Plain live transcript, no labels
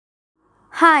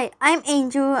Hi, I'm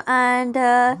Angel, and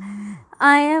I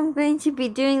am going to be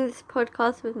doing this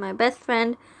podcast with my best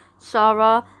friend,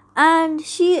 Sarah, and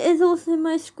she is also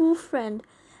my school friend.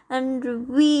 And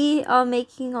we are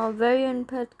making our very own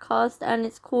podcast, and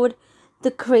it's called The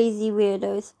Crazy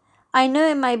Weirdos. I know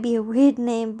it might be a weird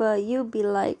name, but you'll be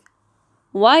like,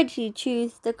 why did you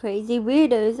choose The Crazy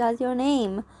Weirdos as your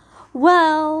name?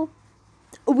 Well,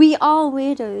 we are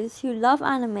weirdos who love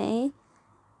anime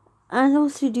and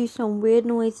also do some weird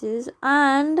noises.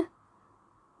 And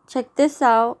check this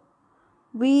out,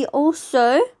 we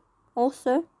also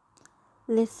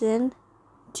listen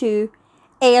to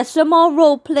ASMR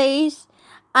role plays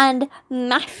and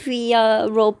mafia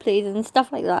role plays and stuff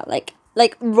like that.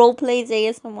 Like role plays,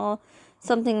 ASMR,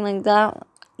 something like that.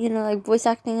 You know, like voice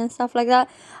acting and stuff like that.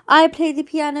 I play the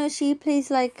piano. She plays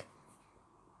I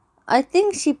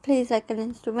think she plays like an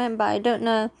instrument, but I don't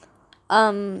know.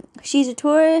 She's a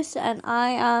Taurus and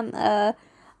I am a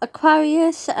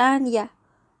Aquarius, and yeah.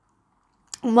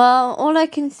 Well, all I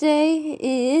can say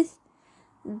is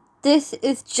this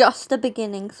is just the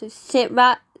beginning. So sit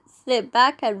back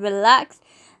and relax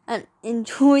and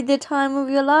enjoy the time of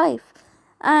your life.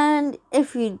 And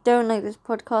if you don't like this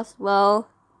podcast, well,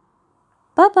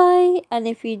 bye bye. And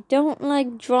if you don't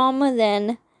like drama,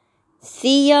 then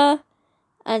see ya.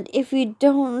 And if you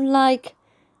don't like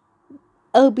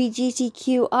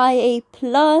LGBTQIA+,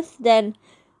 then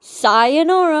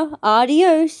sayonara,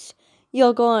 adios.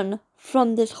 You're gone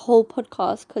from this whole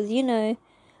podcast, because, you know,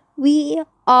 we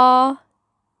are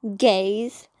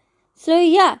gays. So,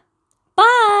 yeah,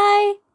 bye.